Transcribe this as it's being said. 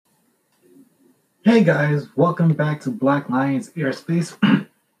Hey guys, welcome back to Black Lions Airspace.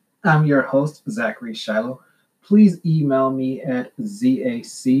 I'm your host, Zachary Shiloh. Please email me at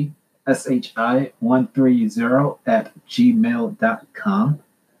zacshi130 at gmail.com.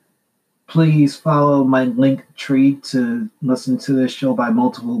 Please follow my link tree to listen to this show by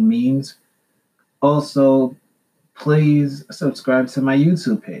multiple means. Also, please subscribe to my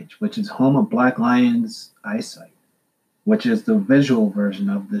YouTube page, which is home of Black Lions Eyesight, which is the visual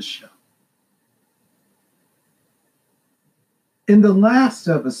version of this show. In the last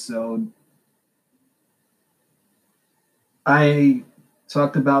episode, I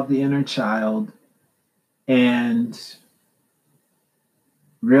talked about the inner child and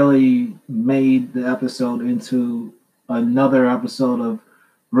really made the episode into another episode of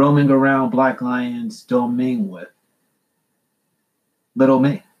roaming around Black Lion's domain with Little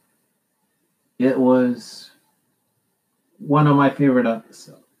Me. It was one of my favorite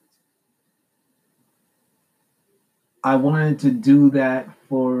episodes. I wanted to do that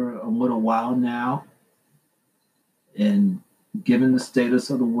for a little while now, and given the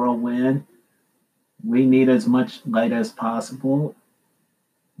status of the world we're in, we need as much light as possible.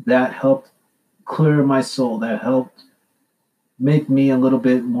 That helped clear my soul. That helped make me a little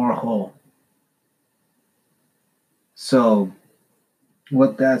bit more whole. So,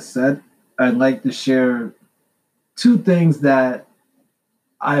 with that said, I'd like to share two things that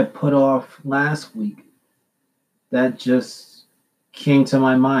I put off last week that just came to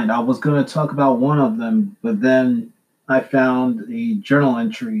my mind. I was going to talk about one of them, but then I found a journal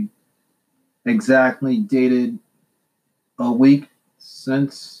entry exactly dated a week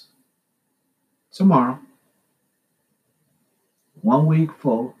since tomorrow, 1 week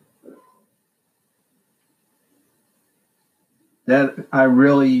full, that I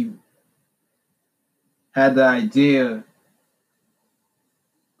really had the idea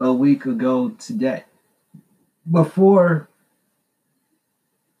a week ago today. Before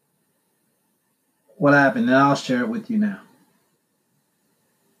what happened, and I'll share it with you now.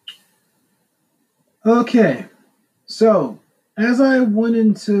 Okay, so as I went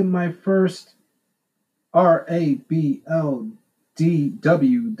into my first RABLDW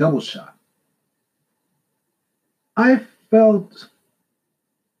double shot, I felt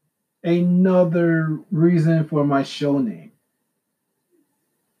another reason for my show name.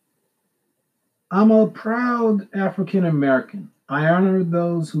 I'm a proud African American. I honor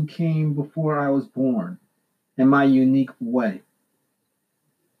those who came before I was born in my unique way.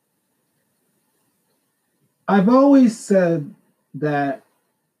 I've always said that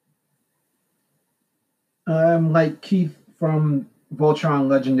I'm like Keith from Voltron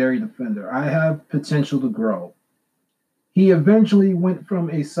Legendary Defender. I have potential to grow. He eventually went from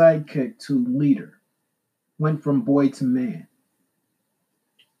a sidekick to leader, went from boy to man.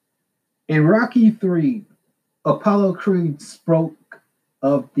 In Rocky 3, Apollo Creed spoke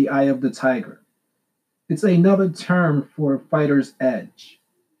of the eye of the tiger. It's another term for fighter's edge.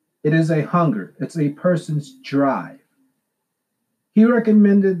 It is a hunger, it's a person's drive. He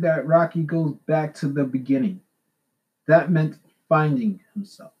recommended that Rocky goes back to the beginning. That meant finding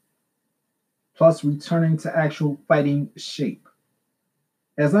himself, plus returning to actual fighting shape.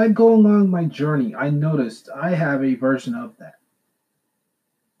 As I go along my journey, I noticed I have a version of that.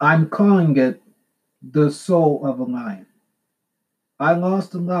 I'm calling it the soul of a lion. I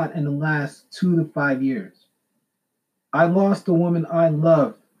lost a lot in the last 2 to 5 years. I lost the woman I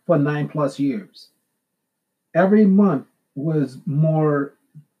loved for 9 plus years. Every month was more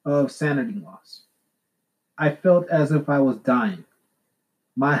of sanity loss. I felt as if I was dying.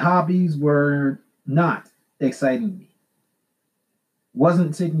 My hobbies were not exciting me.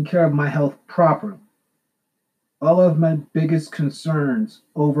 Wasn't taking care of my health properly. All of my biggest concerns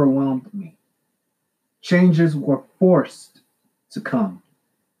overwhelmed me. Changes were forced to come.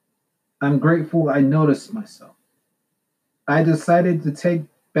 I'm grateful I noticed myself. I decided to take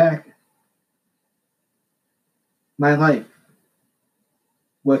back my life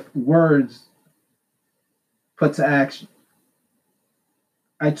with words put to action.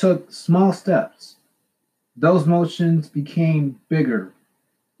 I took small steps. Those motions became bigger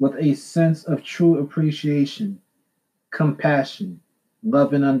with a sense of true appreciation, compassion,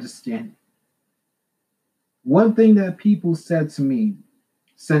 love, and understanding. One thing that people said to me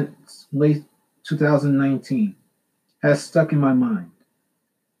since late 2019 has stuck in my mind.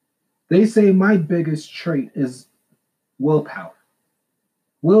 They say my biggest trait is willpower.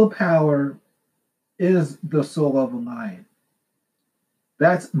 Willpower is the soul of a lion.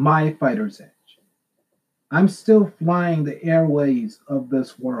 That's my fighter's edge. I'm still flying the airways of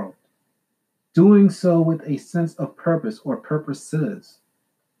this world, doing so with a sense of purpose or purposes.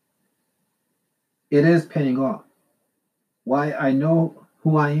 It is paying off. Why? I know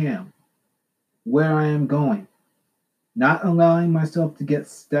who I am, where I am going, not allowing myself to get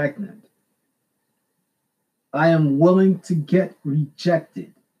stagnant. I am willing to get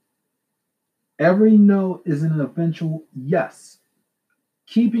rejected. Every no is an eventual yes.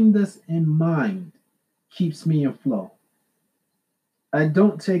 Keeping this in mind keeps me in flow. I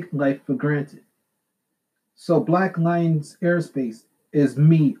don't take life for granted. So, Black Lions Airspace is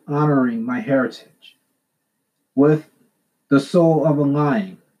me honoring my heritage with the soul of a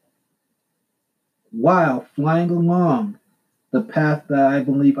lion while flying along the path that I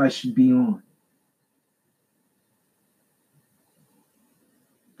believe I should be on.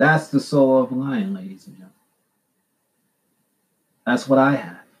 That's the soul of a lion, ladies and gentlemen. That's what I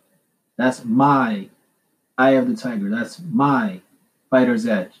have. That's my eye of the tiger. That's my fighter's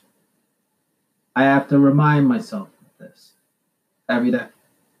edge. I have to remind myself of this every day.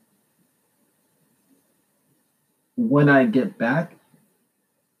 When I get back,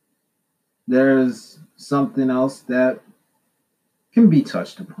 there's something else that can be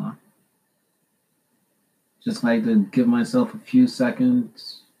touched upon. Just like to give myself a few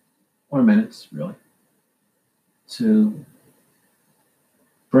seconds or minutes, really, to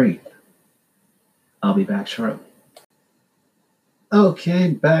breathe. I'll be back shortly. Okay,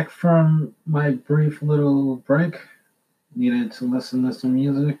 back from my brief little break. Needed to listen to some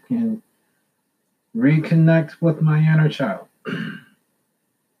music and reconnect with my inner child.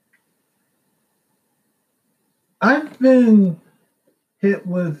 I've been hit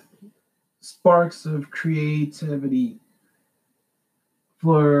with sparks of creativity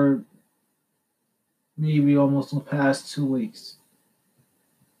for maybe almost the past 2 weeks.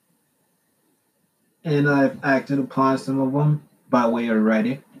 And I've acted upon some of them by way of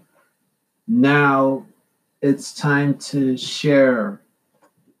writing. Now it's time to share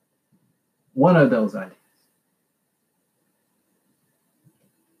one of those ideas.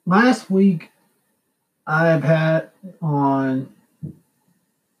 Last week, I've had on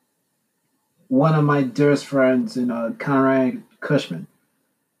one of my dearest friends Conrad Cushman.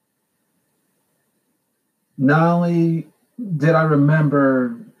 Not only did I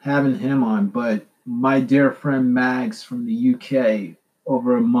remember having him on, but my dear friend Mags from the UK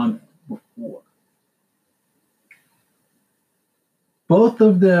over a month before. Both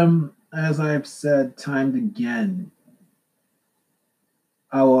of them, as I've said time and again,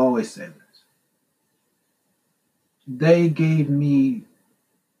 I will always say this. They gave me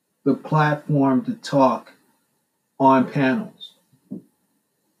the platform to talk on panels.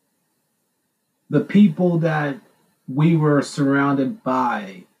 The people that we were surrounded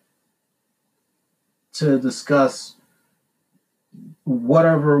by to discuss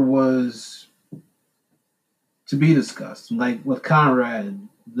whatever was to be discussed, like with Conrad,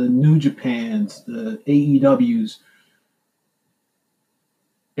 the New Japans, the AEWs,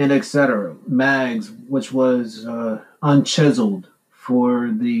 and etc. Mags, which was unchiseled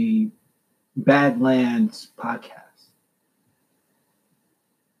for the Badlands podcast.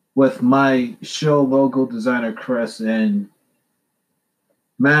 With my show logo designer, Chris, and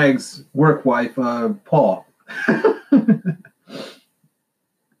Mag's work wife, Paul.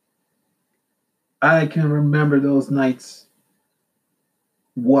 I can remember those nights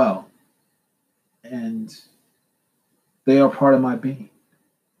well, and they are part of my being.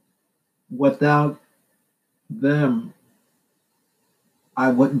 Without them, I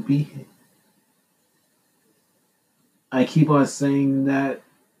wouldn't be here. I keep on saying that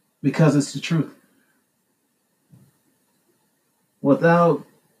because it's the truth. Without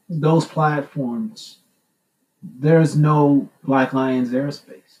those platforms, there's no Black Lions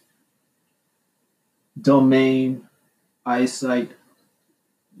Airspace. Domain, eyesight,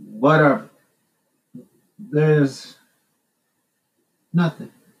 whatever. There's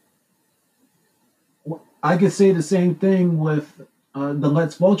nothing. I could say the same thing with the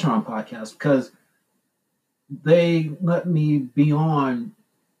Let's Voltron podcast because they let me be on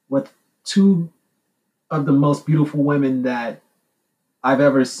with two of the most beautiful women that I've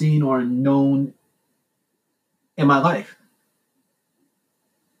ever seen or known in my life.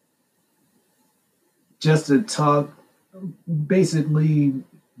 Just to talk basically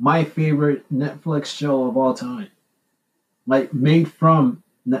my favorite Netflix show of all time, like made from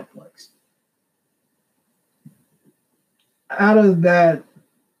Netflix. Out of that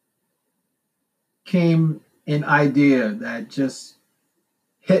came an idea that just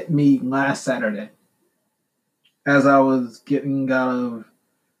hit me last Saturday as I was getting out of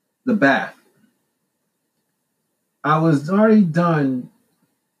the bath. I was already done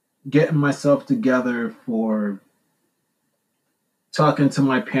getting myself together for talking to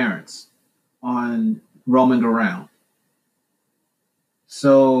my parents on roaming around.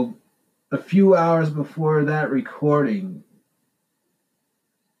 So a few hours before that recording,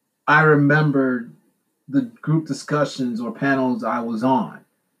 I remembered the group discussions or panels I was on.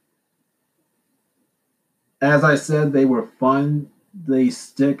 As I said, they were fun. They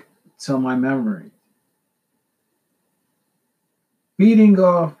stick to my memory. Feeding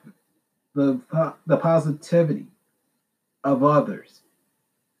off the positivity of others,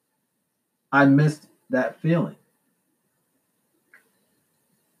 I missed that feeling.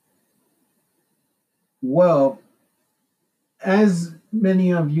 Well, as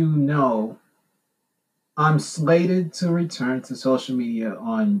many of you know, I'm slated to return to social media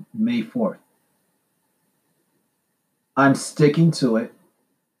on May 4th. I'm sticking to it.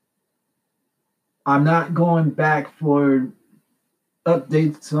 I'm not going back for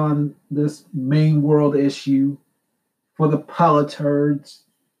updates on this main world issue for the politurds.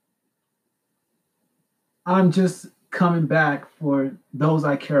 I'm just coming back for those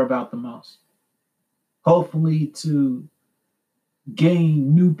I care about the most. Hopefully, to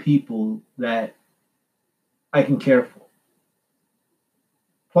gain new people that I can care for.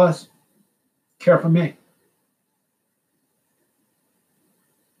 Plus, care for me.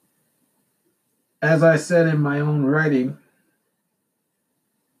 As I said in my own writing,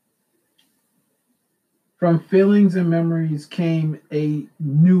 from feelings and memories came a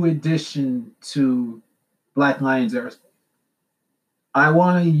new addition to Black Lions Aerospace. I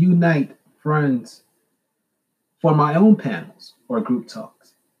want to unite friends for my own panels or group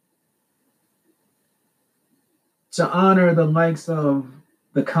talks to honor the likes of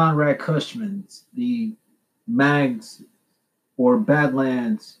the Conrad Cushmans, the Mags, or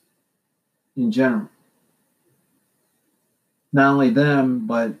Badlands in general. Not only them,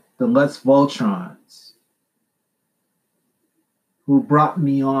 but the Let's Voltrons, who brought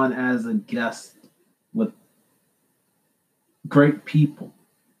me on as a guest with great people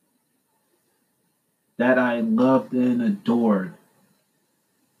that I loved and adored.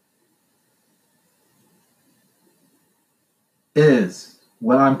 Is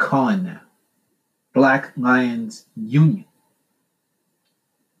what I'm calling now Black Lions Union.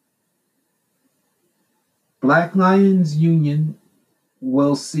 Black Lions Union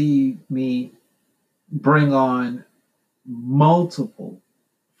will see me bring on multiple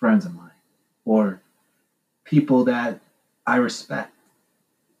friends of mine or people that I respect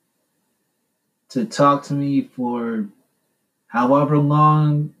to talk to me for however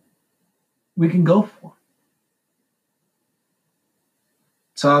long we can go for.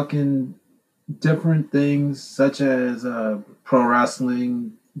 Talking different things such as pro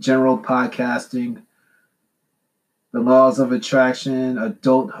wrestling, general podcasting, the laws of attraction,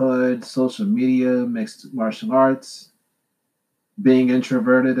 adulthood, social media, mixed martial arts, being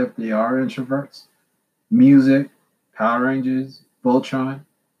introverted if they are introverts, music, Power Rangers, Voltron,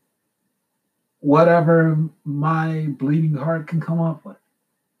 whatever my bleeding heart can come up with.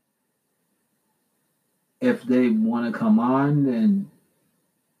 If they want to come on, then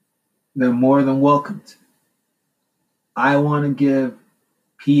they're more than welcome to. I want to give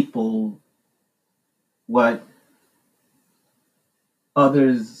people what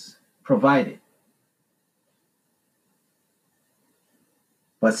others provided.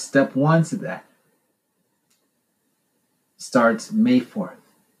 But step one to that starts May 4th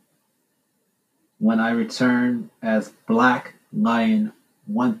when I return as Black Lion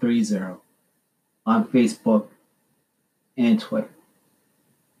 130 on Facebook and Twitter.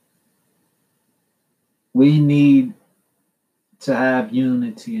 We need to have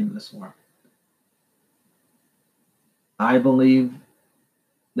unity in this world. I believe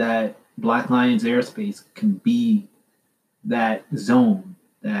that Black Lions Aerospace can be that zone,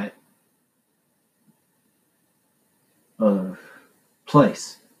 that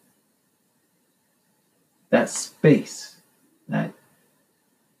place, that space, that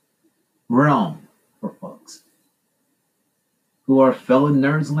realm for folks who are fellow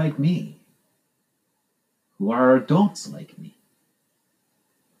nerds like me, who are adults like me.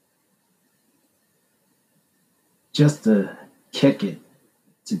 Just to kick it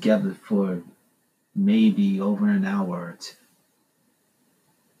together for maybe over an hour or two.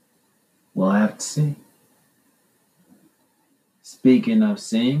 We'll have to see. Speaking of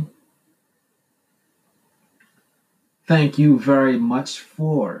seeing, thank you very much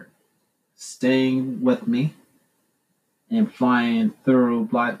for staying with me and flying through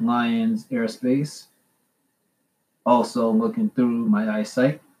Black Lions Aerospace. Also looking through my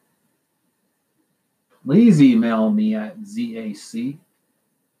eyesight. Please email me at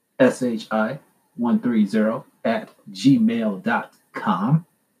zacshi130 at gmail.com.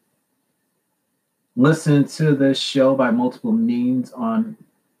 Listen to this show by multiple means on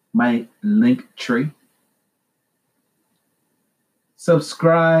my link tree.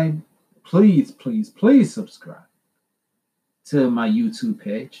 Subscribe. Please, please, please subscribe to my YouTube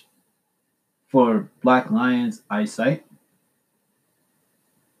page for Black Lions Eyesight.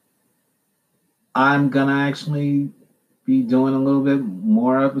 I'm gonna actually be doing a little bit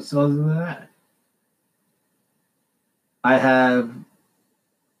more episodes than that. I have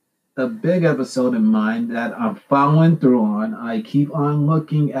a big episode in mind that I'm following through on. I keep on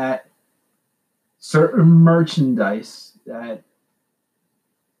looking at certain merchandise that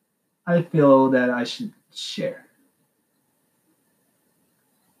I feel that I should share.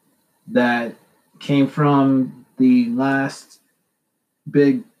 That came from the last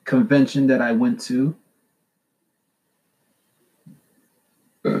big convention that I went to.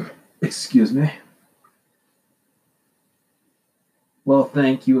 Excuse me. Well,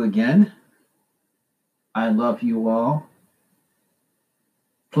 thank you again. I love you all.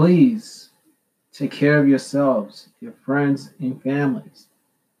 Please take care of yourselves, your friends, and families.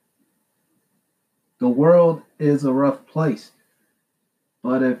 The world is a rough place,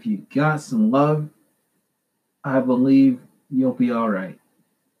 but if you got some love, I believe you'll be all right.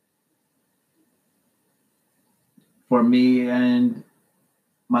 For me and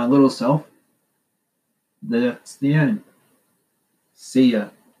my little self, that's the end. See ya.